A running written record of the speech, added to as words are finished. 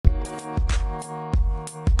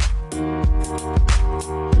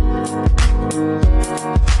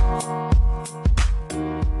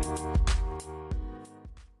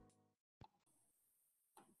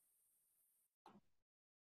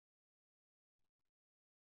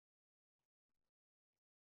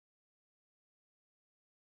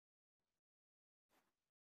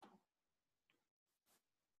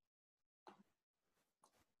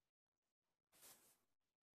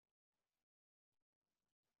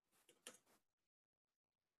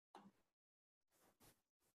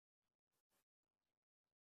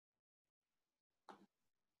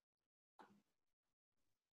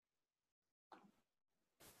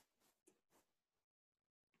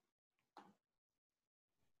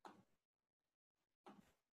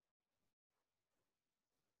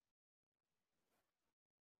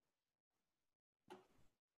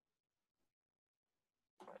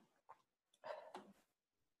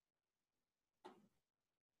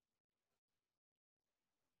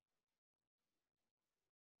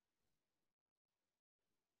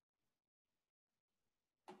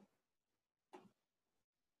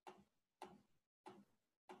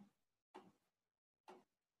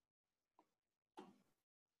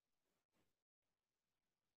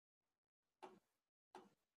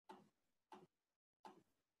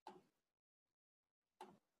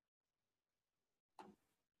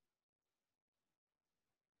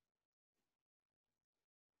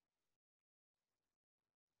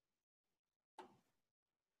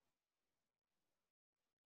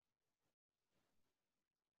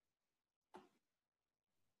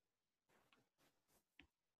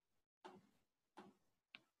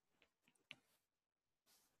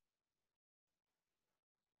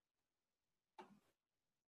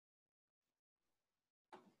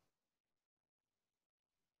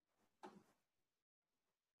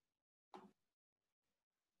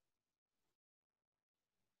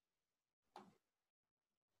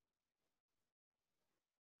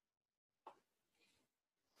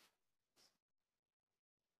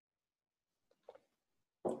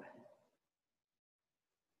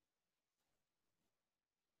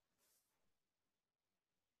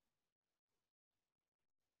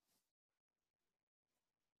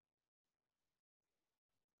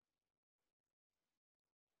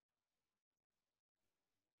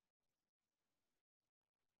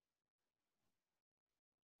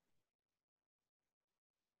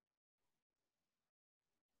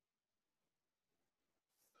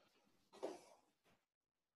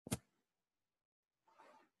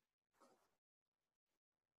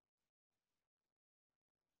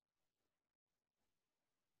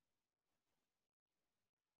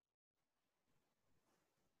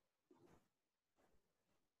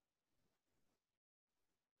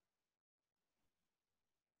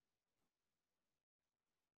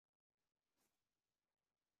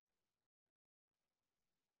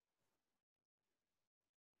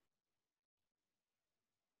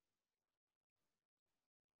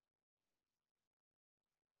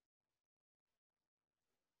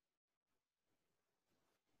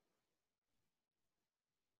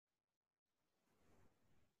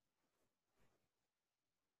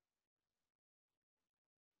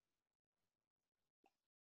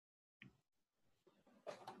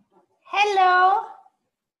Hello.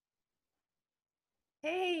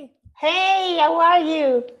 Hey, Hey, how are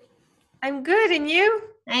you? I'm good, and you?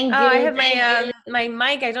 I'm Oh, I good. have my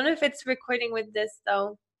mic. I don't know if it's recording with this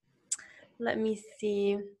though. Let me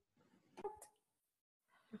see.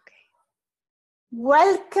 Okay.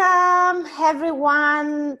 Welcome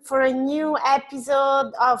everyone for a new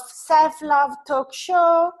episode of Self-Love Talk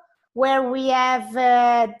Show, where we have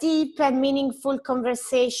a deep and meaningful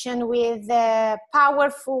conversation with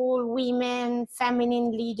powerful women,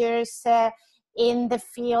 feminine leaders in the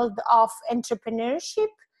field of entrepreneurship.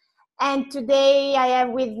 And today I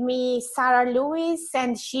have with me Sarah Lewis,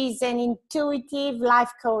 and she's an intuitive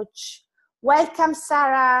life coach. Welcome,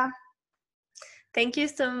 Sarah. Thank you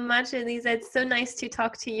so much, Elisa. It's so nice to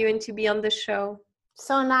talk to you and to be on the show.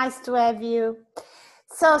 So nice to have you.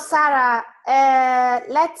 So, Sarah,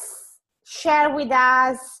 let's share with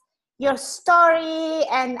us your story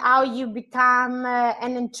and how you become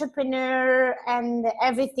an entrepreneur and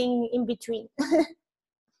everything in between.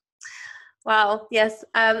 Wow. Yes.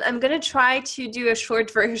 I'm gonna try to do a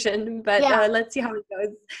short version, but let's see how it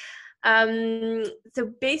goes.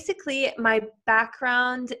 So basically, my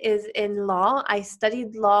background is in law. I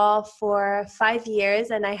studied law for 5 years,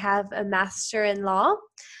 and I have a master in law.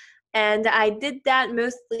 And I did that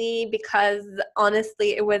mostly because,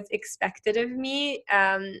 honestly, it was expected of me.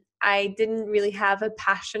 I didn't really have a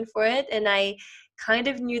passion for it, and I kind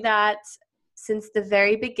of knew that since the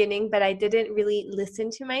very beginning, but I didn't really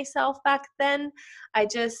listen to myself back then. I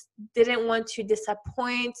just didn't want to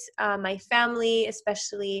disappoint my family,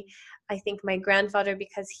 especially I think my grandfather,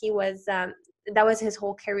 because he was that was his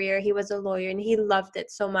whole career. He was a lawyer and he loved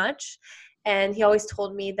it so much, and he always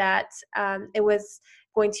told me that it was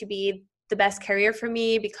going to be the best career for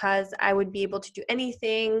me because I would be able to do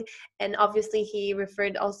anything. And obviously he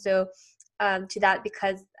referred also to that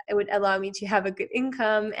because it would allow me to have a good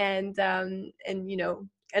income and you know,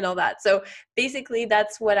 and all that. So basically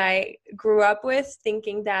that's what I grew up with,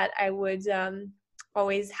 thinking that I would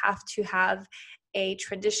always have to have a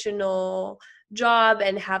traditional job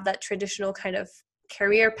and have that traditional kind of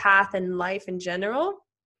career path and life in general.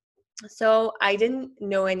 So I didn't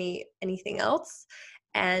know anything else,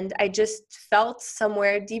 and I just felt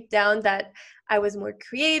somewhere deep down that I was more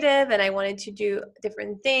creative and I wanted to do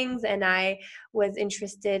different things, and I was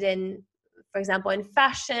interested in, for example, in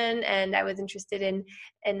fashion, and I was interested in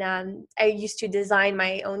I used to design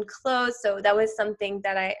my own clothes, so that was something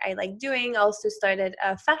that I like doing. I also started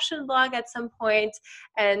a fashion blog at some point,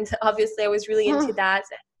 and obviously I was really into that.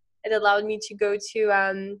 It allowed me to go to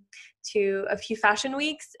a few fashion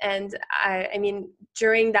weeks, and I mean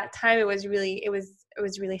during that time it was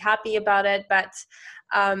really happy about it. But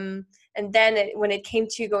and then when it came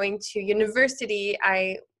to going to university,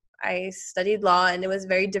 I studied law, and it was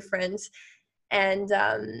very different. And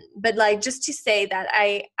but like, just to say that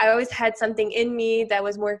I always had something in me that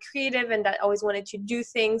was more creative and that always wanted to do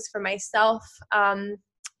things for myself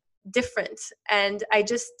different, and I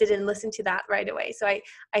just didn't listen to that right away. So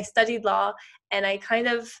I studied law, and I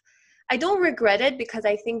don't regret it because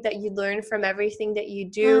I think that you learn from everything that you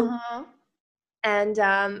do. Mm-hmm. And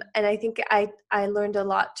I think I learned a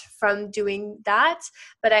lot from doing that.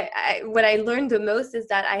 But what I learned the most is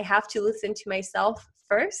that I have to listen to myself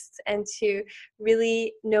first and to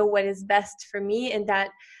really know what is best for me, and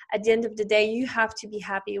that at the end of the day you have to be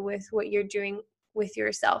happy with what you're doing with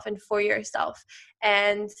yourself and for yourself.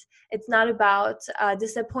 And it's not about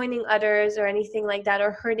disappointing others or anything like that,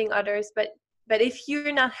 or hurting others, but if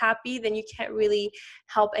you're not happy, then you can't really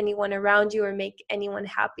help anyone around you or make anyone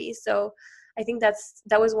happy. So I think that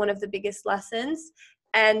was one of the biggest lessons.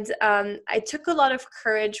 And it took a lot of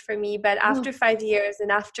courage for me, but after 5 years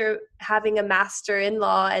and after having a master in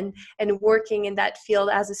law and working in that field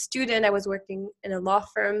as a student, I was working in a law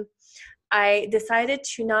firm. I decided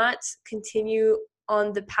to not continue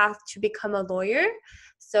on the path to become a lawyer.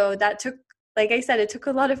 So that took, like I said, it took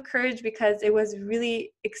a lot of courage because it was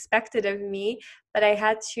really expected of me, but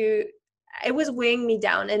it was weighing me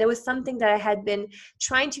down. And it was something that I had been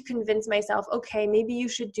trying to convince myself, okay, maybe you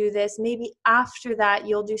should do this. Maybe after that,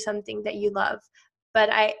 you'll do something that you love. But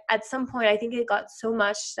at some point, I think it got so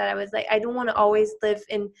much that I was like, I don't want to always live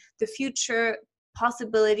in the future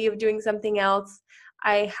possibility of doing something else.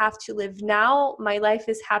 I have to live now. My life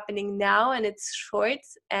is happening now, and it's short,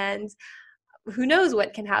 and who knows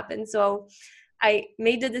what can happen. So I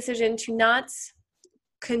made the decision to not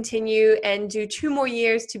continue and do 2 more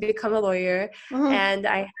years to become a lawyer. And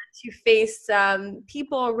I had to face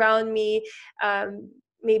people around me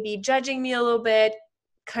maybe judging me a little bit,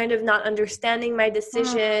 kind of not understanding my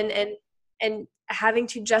decision, and having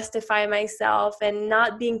to justify myself and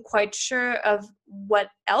not being quite sure of what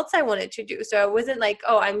else I wanted to do. So it wasn't like,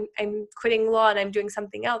 oh, I'm quitting law and I'm doing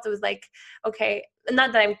something else. It was like, okay,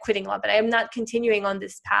 not that I'm quitting law, but I'm not continuing on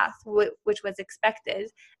this path, which was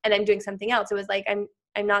expected, and I'm doing something else. It was like, I'm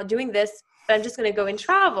not doing this, but I'm just going to go and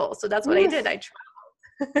travel. So that's what I did. I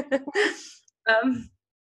traveled.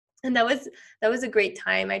 And that was a great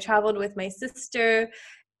time. I traveled with my sister,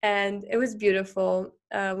 and it was beautiful.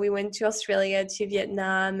 We went to Australia, to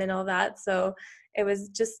Vietnam, and all that. So it was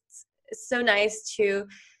just so nice to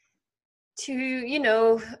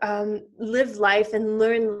live life and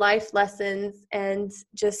learn life lessons, and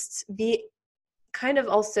just be kind of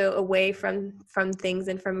also away from things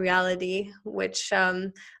and from reality, which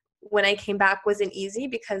when I came back wasn't easy,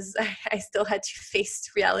 because I still had to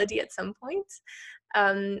face reality at some point.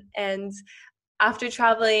 And after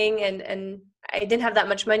traveling, and I didn't have that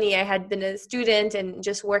much money. I had been a student and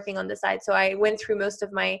just working on the side. So I went through most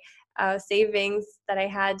of my savings that I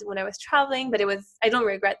had when I was traveling, but I don't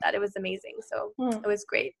regret that. It was amazing. So it was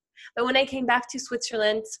great. But when I came back to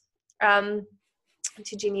Switzerland,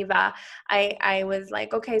 to Geneva, I was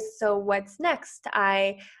like, okay, so what's next?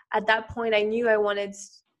 At that point, I knew I wanted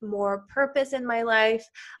more purpose in my life.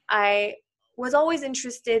 I was always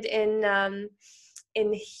interested in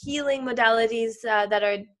healing modalities that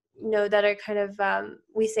are kind of,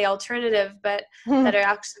 we say alternative, but that are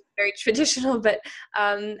actually very traditional, but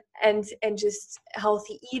and just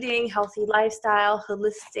healthy eating, healthy lifestyle,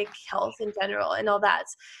 holistic health in general, and all that.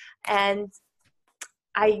 And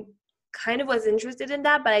I kind of was interested in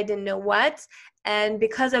that, but I didn't know what. And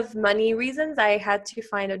because of money reasons, I had to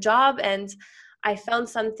find a job, and I found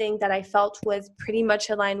something that I felt was pretty much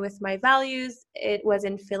aligned with my values. It was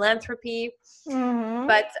in philanthropy,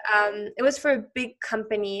 but it was for a big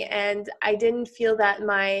company, and I didn't feel that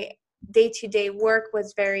my day-to-day work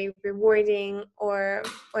was very rewarding or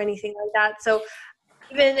anything like that. So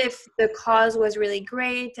even if the cause was really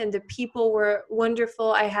great and the people were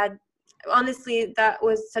wonderful, honestly, that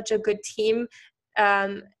was such a good team,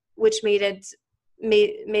 which made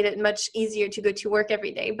it much easier to go to work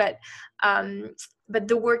every day. But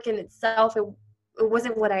the work in itself, it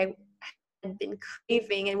wasn't what I had been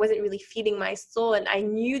craving, and wasn't really feeding my soul. And I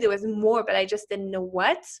knew there was more, but I just didn't know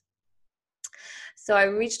what. So I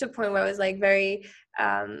reached a point where I was like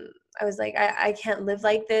I can't live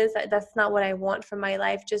like this. That's not what I want from my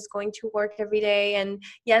life, just going to work every day. And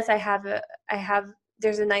yes,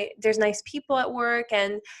 there's nice people at work,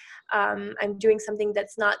 and I'm doing something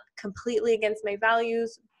that's not completely against my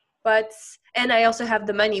values, and I also have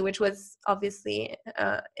the money, which was obviously,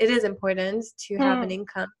 it is important to have an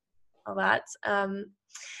income, all that.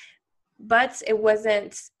 But it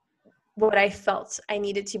wasn't what I felt I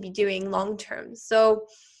needed to be doing long term. So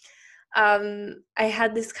I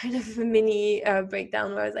had this kind of mini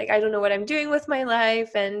breakdown where I was like, I don't know what I'm doing with my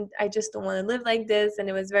life, and I just don't want to live like this. And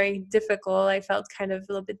it was very difficult. I felt kind of a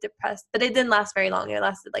little bit depressed, but it didn't last very long. It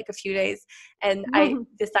lasted like a few days. And I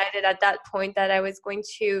decided at that point that I was going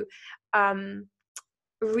to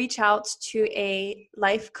reach out to a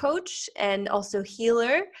life coach and also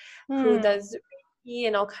healer who does Reiki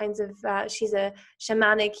and all kinds of, she's a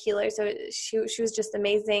shamanic healer. So she was just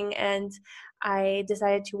amazing. And I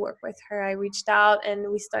decided to work with her. I reached out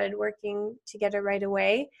and we started working together right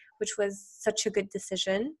away, which was such a good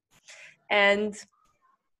decision. And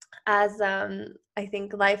as I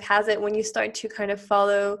think life has it, when you start to kind of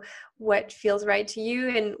follow what feels right to you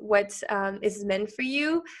and what is meant for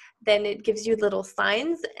you, then it gives you little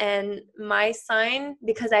signs. And my sign,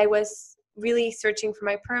 because I was really searching for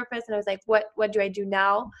my purpose, and I was like, what do I do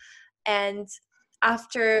now? And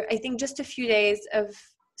after, I think, just a few days of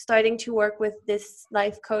starting to work with this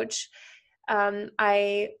life coach,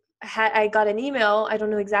 I got an email. I don't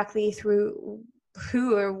know exactly through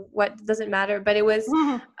who or what, doesn't matter, but it was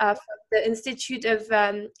from the Institute of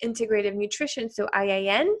Integrative Nutrition, so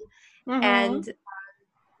IIN, and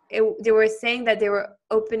they were saying that they were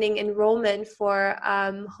opening enrollment for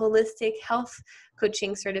holistic health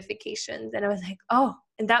coaching certifications. And I was like, oh,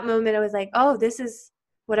 in that moment, I was like, oh, this is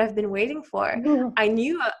what I've been waiting for. I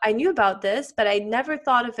knew about this, but I never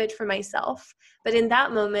thought of it for myself. But in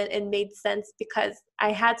that moment, it made sense because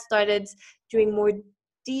I had started doing more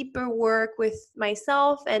deeper work with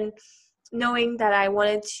myself, and knowing that I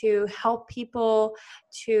wanted to help people,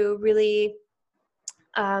 to really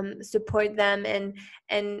support them and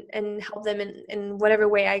help them in whatever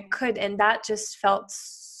way I could. And that just felt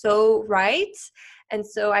so right. And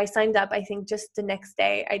so I signed up, I think, just the next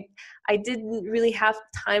day. I didn't really have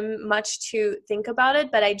time much to think about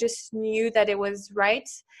it, but I just knew that it was right.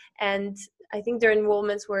 And I think their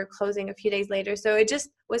enrollments were closing a few days later. So it just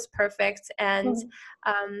was perfect. And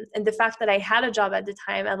the fact that I had a job at the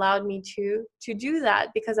time allowed me to do that,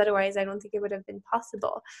 because otherwise I don't think it would have been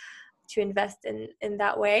possible to invest in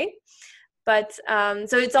that way. But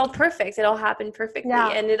so it's all perfect. It all happened perfectly. Yeah.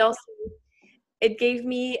 And it gave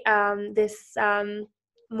me this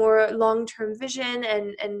more long-term vision,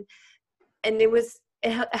 and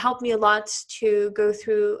it helped me a lot to go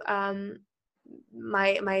through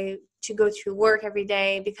to go to work every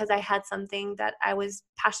day, because I had something that I was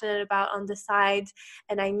passionate about on the side,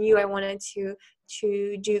 and I knew I wanted to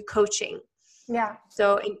do coaching. Yeah.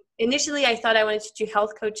 So initially I thought I wanted to do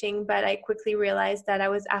health coaching, but I quickly realized that I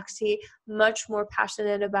was actually much more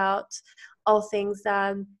passionate about all things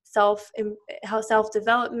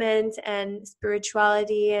self-development and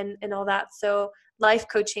spirituality and all that. So life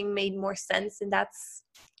coaching made more sense, and that's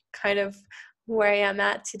kind of where I am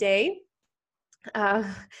at today.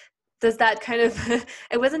 Does that kind of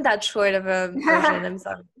it wasn't that short of a version, I'm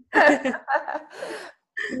sorry.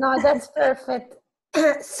 No, that's perfect.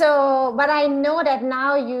 So, but I know that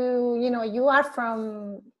now you are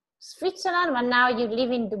from Switzerland, but now you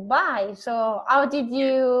live in Dubai. So how did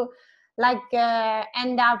you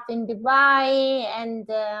end up in Dubai, and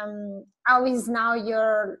how is now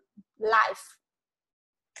your life?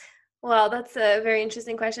 Well, that's a very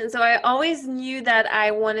interesting question. So I always knew that I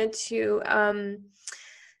wanted to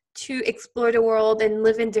explore the world and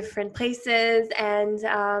live in different places. And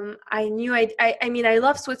I knew I mean, I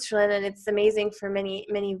love Switzerland and it's amazing for many,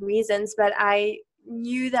 many reasons, but I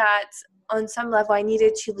knew that on some level I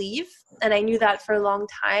needed to leave. And I knew that for a long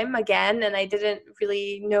time again, and I didn't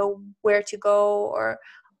really know where to go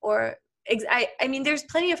I mean, there's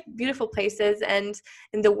plenty of beautiful places and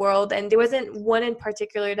in the world, and there wasn't one in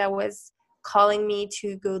particular that was calling me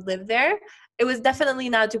to go live there. It was definitely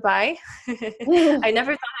not Dubai. I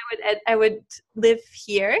never thought I would live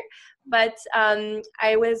here, but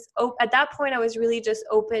I was at that point I was really just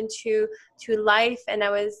open to life, and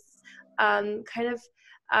I was kind of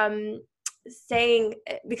saying,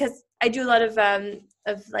 because I do a lot of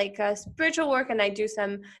spiritual work, and I do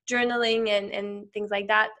some journaling and things like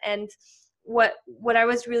that. And what I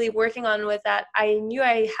was really working on was that I knew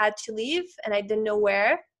I had to leave, and I didn't know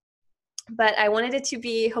where. But I wanted it to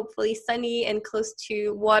be hopefully sunny and close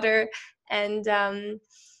to water and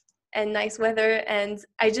nice weather. And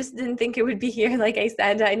I just didn't think it would be here. Like I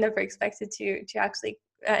said, I never expected to actually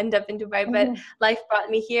end up in Dubai, but life brought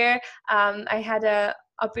me here. I had a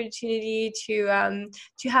opportunity to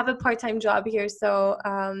have a part-time job here. So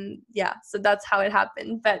so that's how it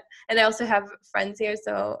happened. And I also have friends here,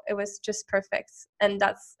 so it was just perfect. And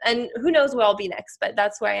who knows where I'll be next, but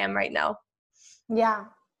that's where I am right now. Yeah.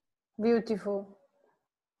 Beautiful.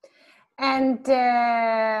 And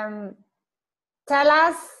tell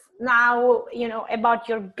us now, about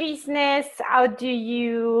your business. How did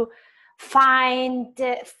you find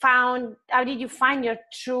your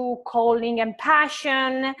true calling and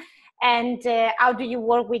passion? And how do you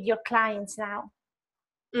work with your clients now?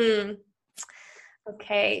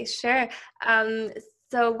 Okay, sure.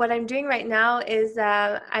 So what I'm doing right now is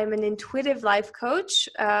I'm an intuitive life coach,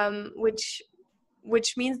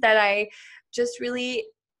 which means that I just really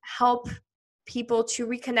help people to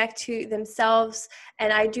reconnect to themselves.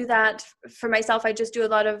 And I do that for myself. I just do a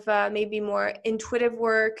lot of maybe more intuitive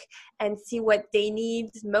work and see what they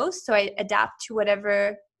need most. So I adapt to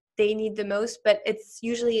whatever they need the most, but it's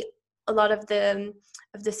usually a lot of the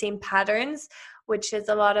same patterns, which is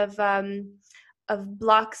a lot of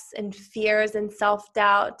blocks and fears and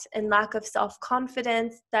self-doubt and lack of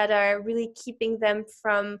self-confidence that are really keeping them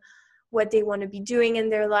from what they want to be doing in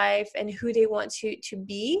their life and who they want to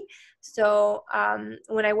be. So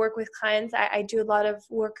when I work with clients, I do a lot of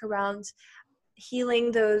work around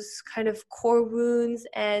healing those kind of core wounds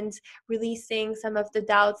and releasing some of the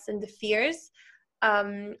doubts and the fears.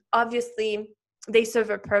 Obviously, they serve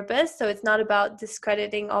a purpose, so it's not about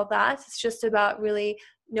discrediting all that. It's just about really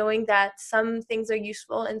knowing that some things are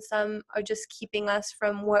useful and some are just keeping us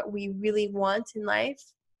from what we really want in life.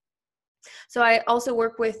 So I also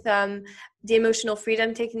work with the emotional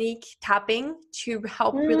freedom technique, tapping, to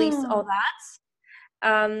help release all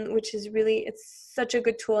that, which is really, it's such a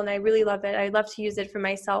good tool, and I really love it. I love to use it for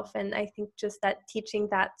myself, and I think just that teaching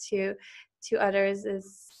that to others it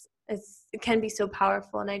can be so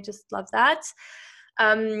powerful, and I just love that.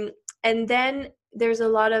 And then there's a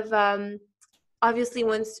lot of obviously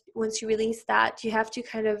once you release that, you have to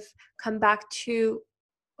kind of come back to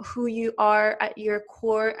who you are at your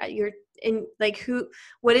core,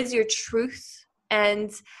 what is your truth.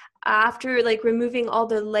 And after like removing all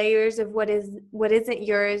the layers of what isn't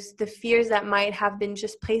yours, the fears that might have been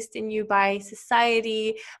just placed in you by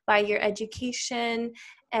society, by your education,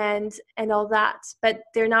 and all that, but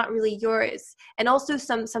they're not really yours. And also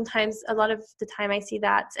sometimes, a lot of the time I see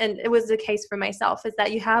that, and it was the case for myself, is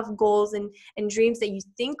that you have goals and dreams that you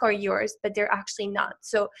think are yours, but they're actually not.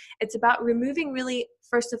 So it's about removing, really,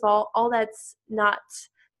 first of all that's not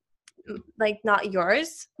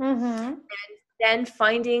yours. Mm-hmm. Then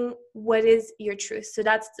finding what is your truth. So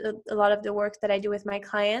that's a lot of the work that I do with my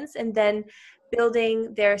clients, and then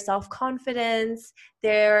building their self-confidence,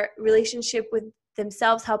 their relationship with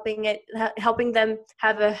themselves, helping them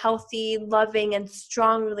have a healthy, loving, and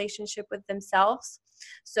strong relationship with themselves.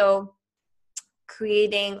 So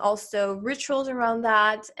creating also rituals around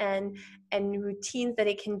that, and routines that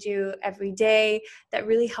they can do every day that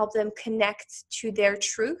really help them connect to their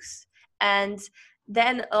truth. And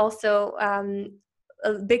then also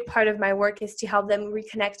a big part of my work is to help them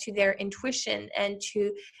reconnect to their intuition and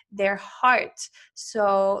to their heart,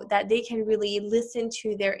 so that they can really listen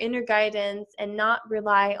to their inner guidance and not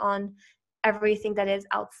rely on everything that is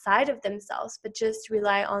outside of themselves, but just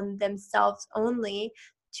rely on themselves only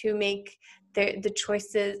to make the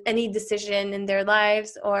choices, any decision in their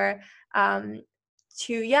lives, or for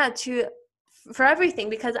everything.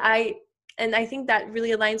 Because I think that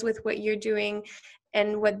really aligns with what you're doing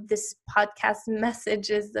and what this podcast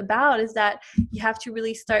message is about, is that you have to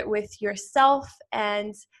really start with yourself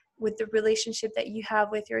and with the relationship that you have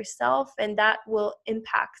with yourself, and that will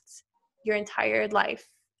impact your entire life,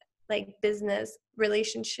 like business,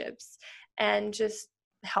 relationships, and just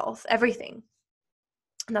health, everything.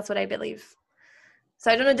 And that's what I believe. So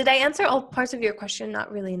I don't know, did I answer all parts of your question?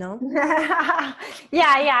 Not really, no? Yeah,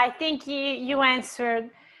 I think you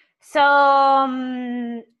answered. So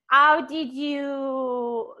how did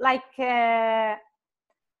you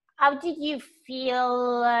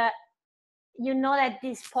feel, that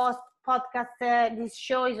this podcast, this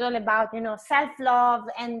show is all about, self-love,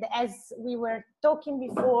 and as we were talking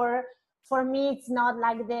before, for me it's not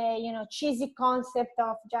like the cheesy concept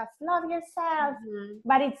of just love yourself, mm-hmm.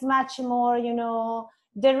 but it's much more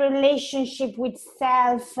the relationship with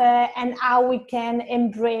self, and how we can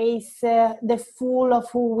embrace the full of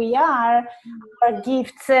who we are, mm-hmm. our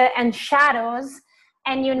gifts and shadows.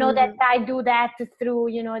 And mm-hmm. that I do that through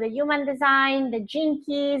the human design, the Gene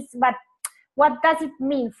Keys. But what does it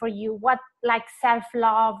mean for you? What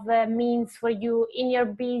self-love means for you in your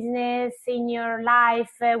business, in your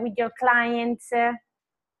life, with your clients?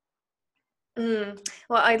 Well,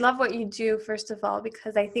 I love what you do, first of all,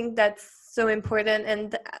 because I think that's so important.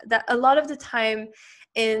 And that a lot of the time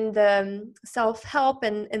in the self-help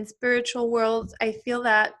and spiritual world, I feel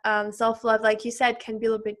that self-love, like you said, can be a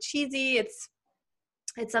little bit cheesy. It's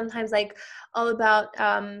sometimes all about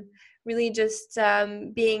really just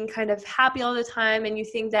being kind of happy all the time, and you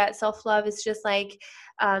think that self-love is just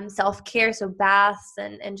self-care, so baths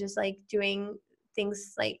and just doing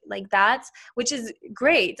things like that, which is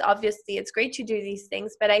great. Obviously it's great to do these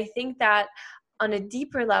things, but I think that on a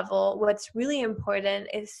deeper level, what's really important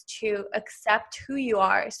is to accept who you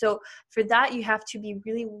are. So for that, you have to be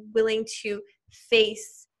really willing to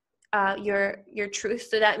face your truth.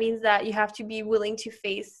 So that means that you have to be willing to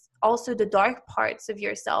face also the dark parts of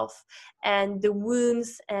yourself, and the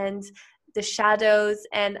wounds and the shadows,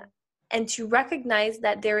 and to recognize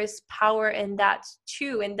that there is power in that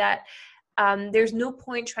too, and that there's no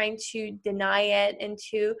point trying to deny it and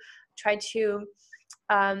to try to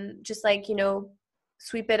just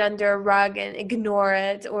sweep it under a rug and ignore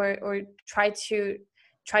it, or try to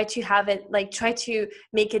have it try to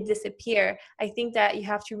make it disappear. I think that you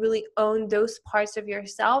have to really own those parts of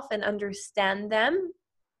yourself and understand them,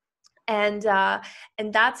 and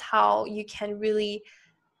that's how you can really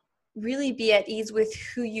be at ease with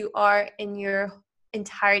who you are in your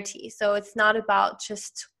entirety. So it's not about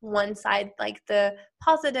just one side, like the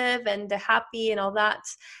positive and the happy and all that.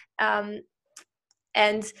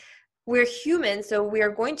 And we're human, so we are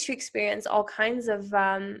going to experience all kinds of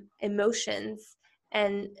emotions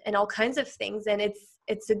and all kinds of things, and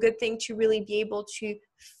it's a good thing to really be able to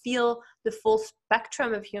feel the full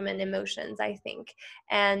spectrum of human emotions, I think.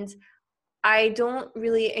 And I don't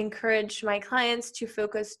really encourage my clients to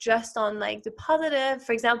focus just on the positive.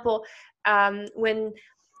 For example, when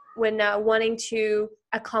wanting to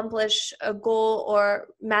accomplish a goal or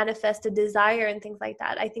manifest a desire and things like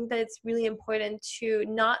that, I think that it's really important to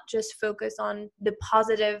not just focus on the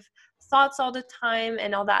positive thoughts all the time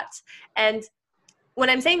and all that. And when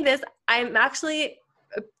I'm saying this, I'm actually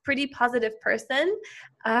a pretty positive person,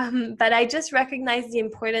 but I just recognize the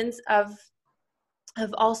importance of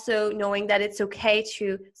of also knowing that it's okay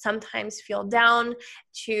to sometimes feel down,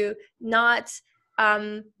 to not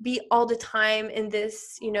be all the time in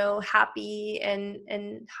this, happy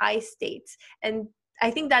and high state. And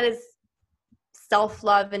I think that is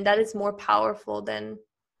self-love, and that is more powerful than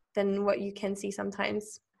what you can see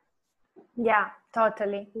sometimes. Yeah,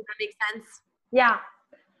 totally. Does that make sense? Yeah.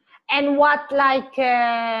 And what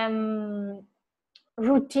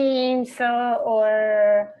routines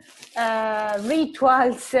or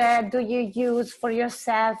rituals do you use for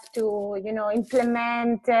yourself to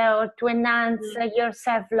implement or to enhance your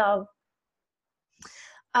self-love?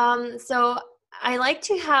 So I like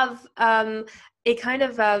to have a kind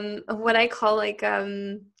of what I call like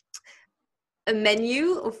a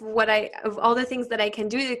menu of all the things that I can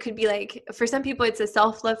do. It could be like, for some people it's a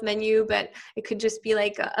self-love menu, but it could just be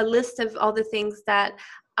like a list of all the things that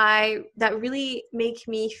really make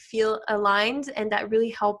me feel aligned and that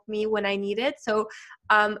really help me when I need it. So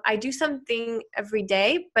I do something every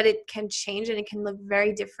day, but it can change and it can look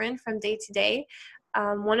very different from day to day.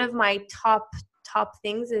 One of my top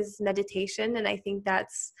things is meditation, and I think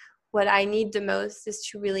that's what I need the most, is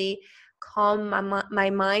to really calm my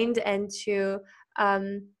mind and to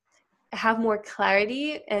have more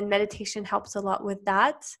clarity, and meditation helps a lot with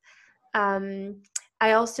that.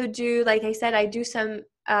 I also do, like I said, I do some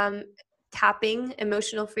tapping,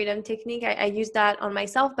 emotional freedom technique. I use that on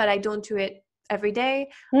myself, but I don't do it every day.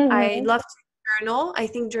 Mm-hmm. I love to journal. I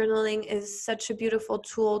think journaling is such a beautiful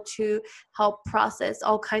tool to help process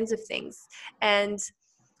all kinds of things. And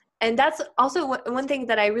that's also one thing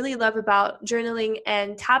that I really love about journaling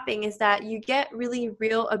and tapping, is that you get really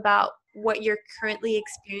real about what you're currently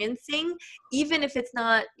experiencing, even if it's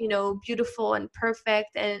not, beautiful and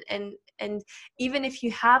perfect. And even if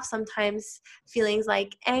you have sometimes feelings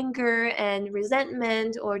like anger and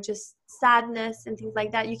resentment or just sadness and things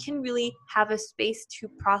like that, you can really have a space to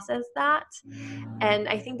process that. And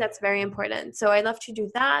I think that's very important. So I love to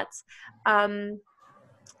do that.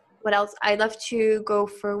 What else? I love to go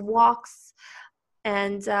for walks,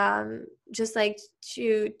 and just like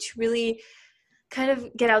to really kind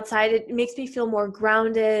of get outside. It makes me feel more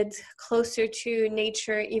grounded, closer to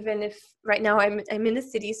nature, even if right now I'm in a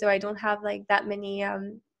city, so I don't have like that many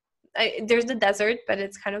there's the desert, but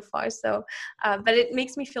it's kind of far. So but it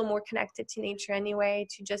makes me feel more connected to nature anyway,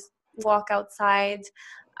 to just walk outside,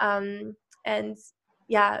 and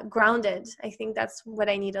yeah, grounded. I think that's what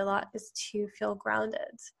I need a lot, is to feel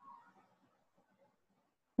grounded.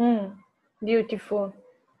 Beautiful.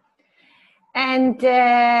 And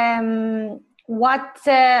what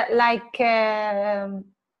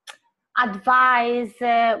advice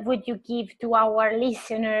would you give to our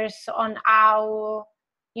listeners on how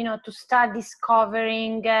to start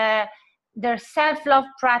discovering their self-love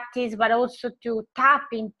practice, but also to tap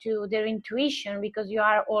into their intuition, because you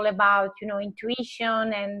are all about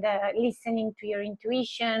intuition and listening to your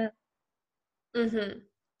intuition? Mm-hmm.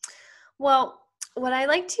 Well, what I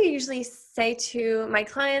like to usually say to my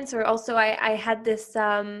clients, or also I had this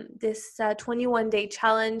 21-day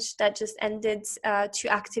challenge that just ended to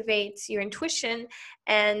activate your intuition,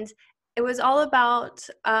 and it was all about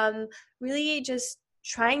really just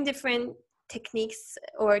trying different techniques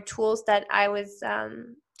or tools that I was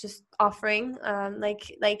just offering. Like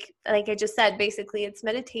I just said, basically it's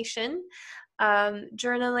meditation,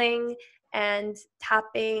 journaling, and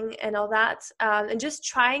tapping and all that, and just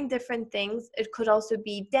trying different things. It could also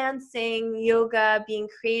be dancing, yoga, being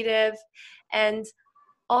creative, and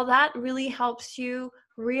all that really helps you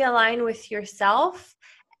realign with yourself,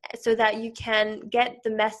 so that you can get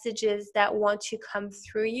the messages that want to come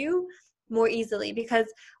through you more easily. Because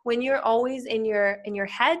when you're always in your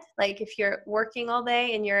head, like if you're working all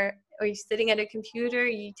day and you're sitting at a computer,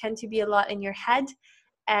 you tend to be a lot in your head,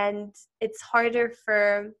 and it's harder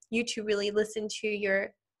for you to really listen to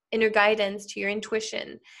your inner guidance, to your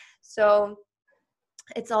intuition. So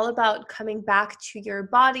it's all about coming back to your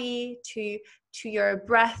body, to your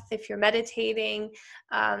breath if you're meditating,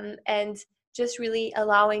 and just really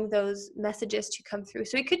allowing those messages to come through.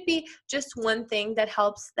 So it could be just one thing that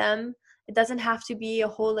helps them. It doesn't have to be a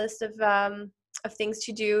whole list of things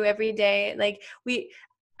to do every day. Like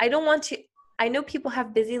I know people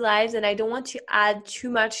have busy lives, and I don't want to add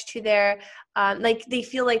too much to their, like they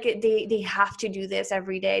feel like they have to do this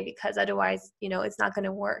every day, because otherwise, it's not going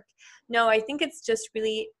to work. No, I think it's just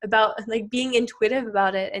really about like being intuitive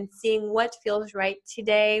about it and seeing what feels right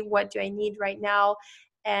today, what do I need right now,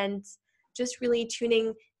 and just really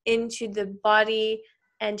tuning into the body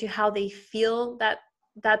and to how they feel.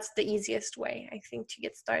 That's the easiest way, I think, to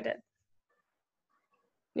get started.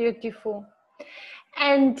 Beautiful.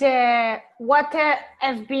 And what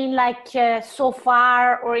have been like so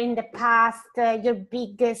far or in the past your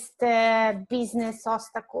biggest business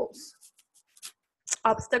obstacles?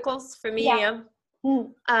 Obstacles for me, yeah.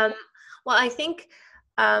 Well, I think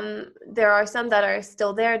there are some that are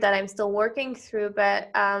still there that I'm still working through, but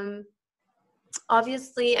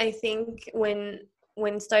obviously I think when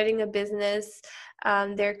starting a business,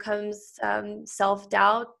 there comes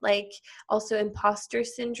self-doubt, like also imposter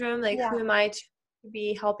syndrome, like who am I to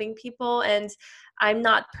be helping people? And I'm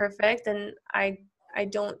not perfect, and I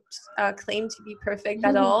don't claim to be perfect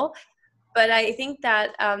at all, but I think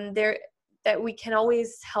that that we can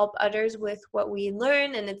always help others with what we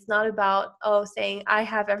learn, and it's not about saying I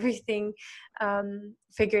have everything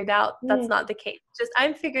figured out. That's not the case. Just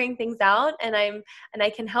I'm figuring things out, and I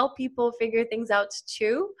can help people figure things out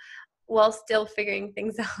too, while still figuring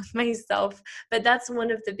things out myself. But that's one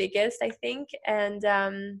of the biggest, I think. And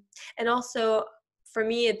also for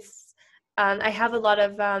me, it's I have a lot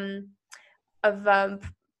of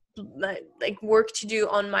like work to do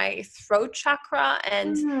on my throat chakra,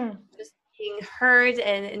 and just being heard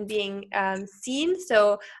and being seen.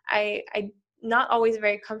 So I not always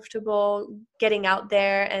very comfortable getting out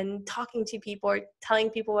there and talking to people or telling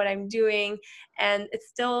people what I'm doing, and it's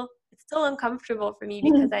still uncomfortable for me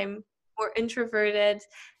because I'm more introverted,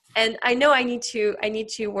 and I know I need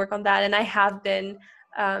to work on that, and I have been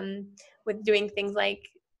with doing things like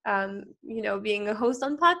being a host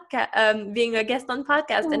on podcast, being a guest on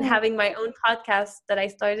podcast, and having my own podcast that I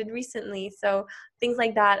started recently. So things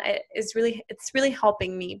like that it's really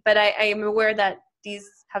helping me. But I am aware that these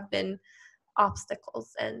have been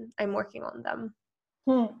obstacles, and I'm working on them.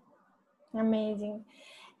 Amazing.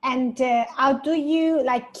 And how do you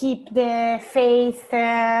like keep the faith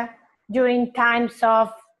during times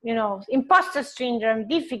of imposter syndrome,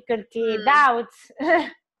 difficulty, doubts?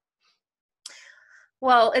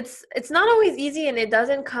 Well, it's not always easy, and it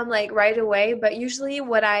doesn't come like right away, but usually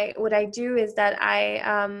what I do is that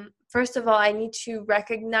I first of all, I need to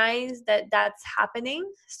recognize that that's happening.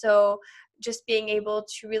 So just being able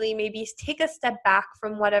to really maybe take a step back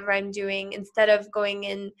from whatever I'm doing, instead of going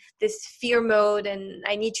in this fear mode and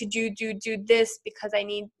I need to do this because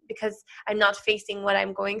I'm not facing what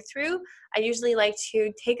I'm going through. I usually like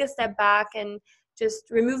to take a step back and just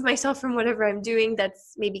remove myself from whatever I'm doing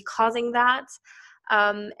that's maybe causing that.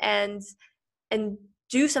 And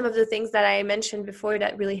do some of the things that I mentioned before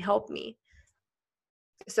that really help me.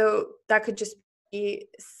 So that could just be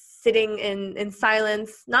sitting in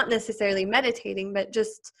silence, not necessarily meditating, but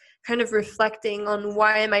just kind of reflecting on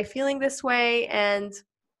why am I feeling this way, and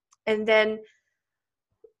then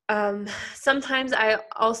sometimes I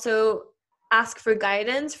also ask for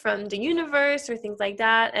guidance from the universe or things like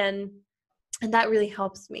that, and that really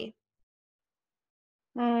helps me.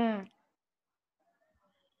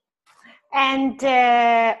 And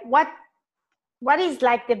what is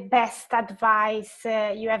like the best advice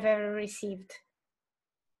you ever received?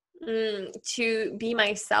 To be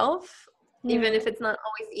myself, even if it's not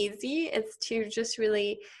always easy. It's to just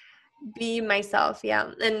really be myself.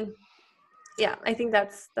 And I think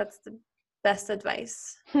that's the best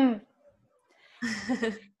advice.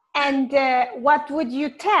 And what would you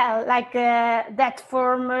tell like that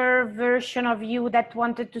former version of you that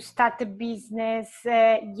wanted to start a business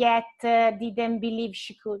yet didn't believe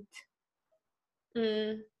she could?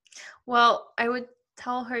 Well, I would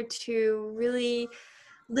tell her to really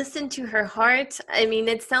listen to her heart. I mean,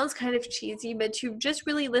 it sounds kind of cheesy, but to just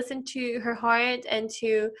really listen to her heart and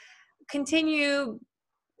to continue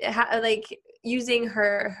like using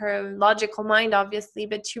her logical mind, obviously,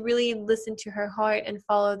 but to really listen to her heart and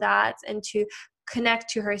follow that, and to connect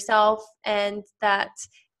to herself, and that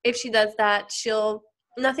if she does that,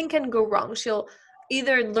 nothing can go wrong. She'll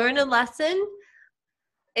either learn a lesson,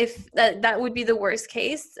 if that would be the worst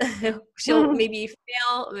case. She'll maybe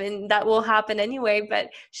fail, and that will happen anyway, but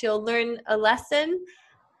she'll learn a lesson,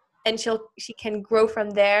 and she can grow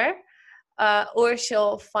from there, or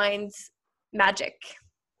she'll find magic.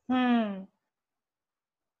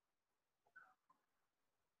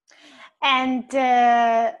 And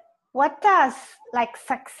what does like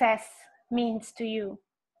success means to you?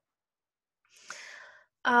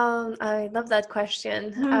 I love that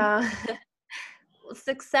question.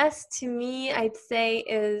 Success to me, I'd say,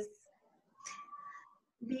 is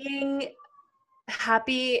being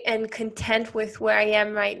happy and content with where I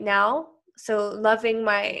am right now. So loving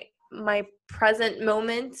my present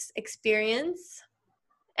moment experience,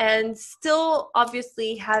 and still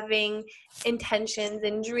obviously having intentions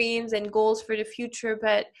and dreams and goals for the future,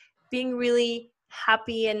 but being really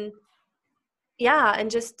happy and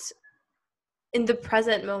just in the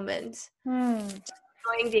present moment,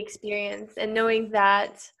 enjoying the experience and knowing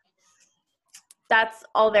that that's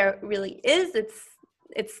all there really is.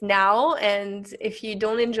 It's now, and if you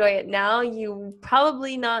don't enjoy it now, you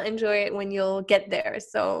probably not enjoy it when you'll get there.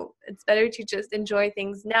 So it's better to just enjoy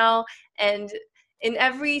things now. And in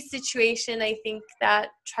every situation, I think that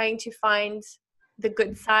trying to find the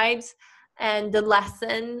good sides and the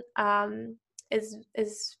lesson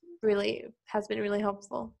is really has been really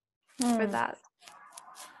helpful for that.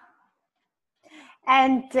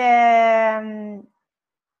 And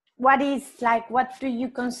what do you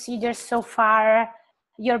consider so far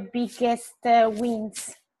your biggest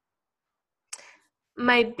wins?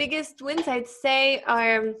 My biggest wins, I'd say,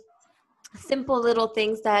 are simple little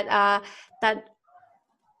things that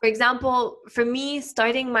for example, for me,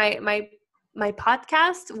 starting my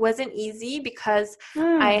podcast wasn't easy because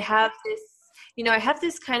I have this, I have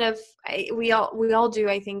this kind of, we all do,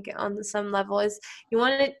 I think, on some level, is you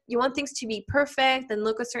want things to be perfect and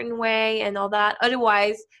look a certain way and all that.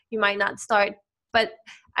 Otherwise, you might not start. But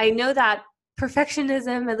I know that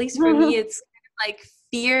perfectionism, at least for me, it's like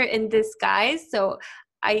fear in disguise. So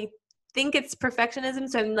I think it's perfectionism.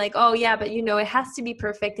 So I'm like, oh yeah, but it has to be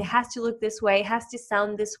perfect. It has to look this way. It has to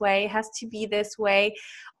sound this way. It has to be this way,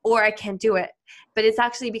 or I can't do it. But it's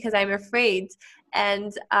actually because I'm afraid.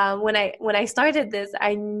 And when I started this,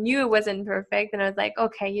 I knew it wasn't perfect. And I was like,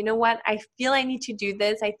 okay, you know what? I feel I need to do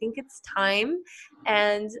this. I think it's time.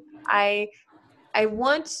 And I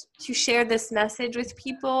want to share this message with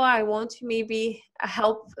people. I want to maybe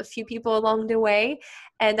help a few people along the way.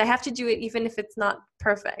 And I have to do it even if it's not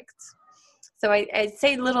perfect. So I'd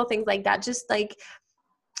say little things like that, just like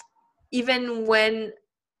even when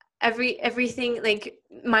everything, like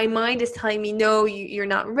my mind is telling me, no, you're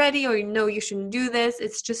not ready, or no, you shouldn't do this.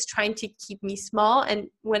 It's just trying to keep me small. And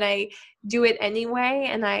when I do it anyway,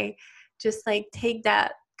 and I just like take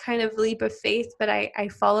that kind of leap of faith, but I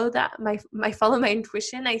follow that, I follow my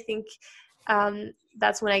intuition, I think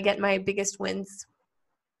that's when I get my biggest wins.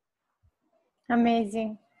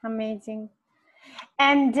 Amazing.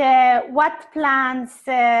 And what plans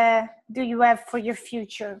do you have for your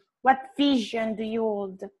future? What vision do you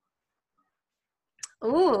hold?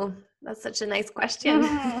 Oh, that's such a nice question.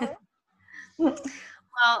 Well,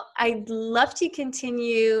 I'd love to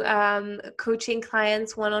continue coaching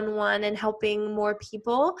clients one-on-one and helping more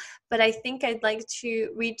people, but I think I'd like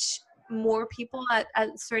to reach more people at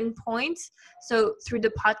certain points. So through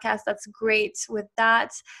the podcast, that's great with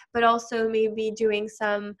that, but also maybe doing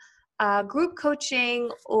some group coaching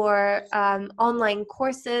or online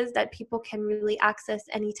courses that people can really access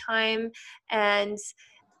anytime, and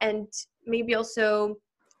maybe also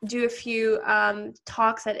do a few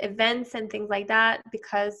talks at events and things like that,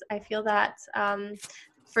 because I feel that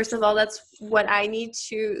first of all, that's what I need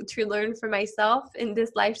to learn for myself in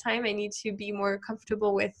this lifetime. I need to be more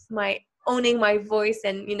comfortable with owning my voice,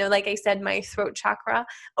 and like I said, my throat chakra,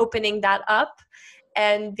 opening that up.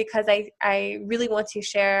 And because I really want to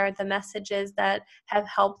share the messages that have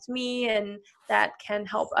helped me and that can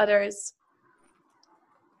help others.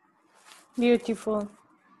 Beautiful.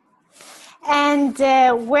 And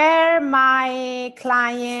where my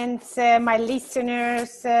clients, my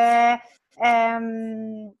listeners can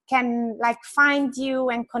find you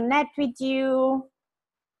and connect with you?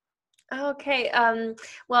 Okay.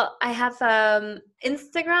 Well, I have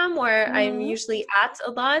Instagram where I'm usually at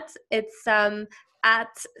a lot. It's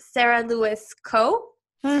at Sarah Lewis Co.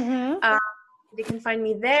 You can find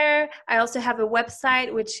me there. I also have a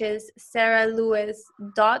website, which is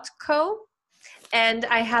saralewis.co. And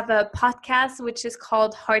I have a podcast, which is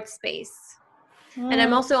called Heart Space. And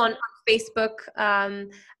I'm also on Facebook. I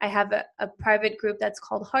have a private group that's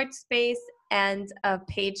called Heart Space, and a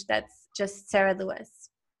page that's just Sarah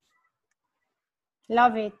Lewis.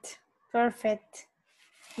 Love it. Perfect.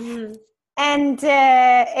 And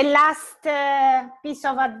a last piece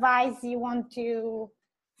of advice you want to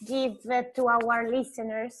give to our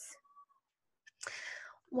listeners?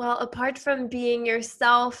 Well, apart from being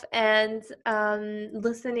yourself and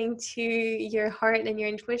listening to your heart and your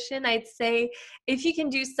intuition, I'd say if you can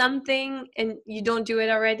do something and you don't do it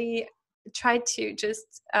already, try to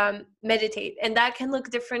just meditate. And that can look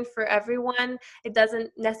different for everyone. It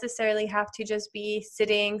doesn't necessarily have to just be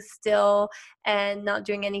sitting still and not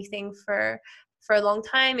doing anything for a long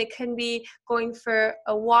time. It can be going for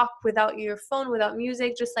a walk without your phone, without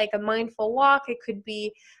music, just like a mindful walk. It could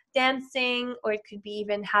be dancing, or it could be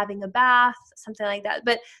even having a bath, something like that.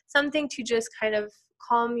 But something to just kind of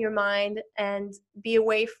calm your mind and be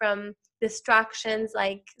away from distractions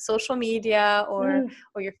like social media or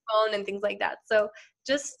your phone and things like that. So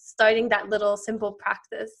just starting that little simple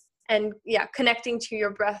practice, and connecting to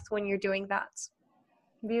your breath when you're doing that.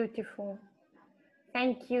 Beautiful.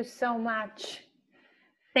 Thank you so much.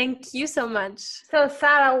 Thank you so much. So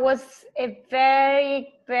Sara, was a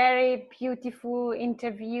very, very beautiful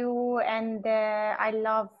interview, and I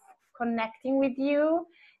love connecting with you.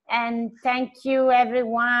 And thank you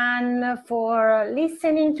everyone for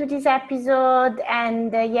listening to this episode.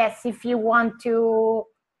 And yes, if you want to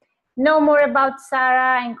know more about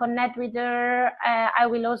Sara and connect with her, I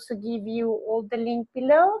will also give you all the link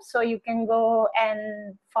below, so you can go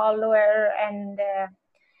and follow her and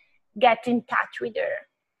get in touch with her.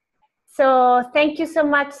 So thank you so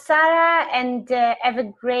much, Sara, and have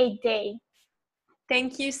a great day.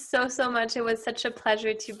 Thank you so, so much. It was such a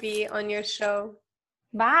pleasure to be on your show.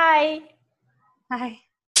 Bye. Bye.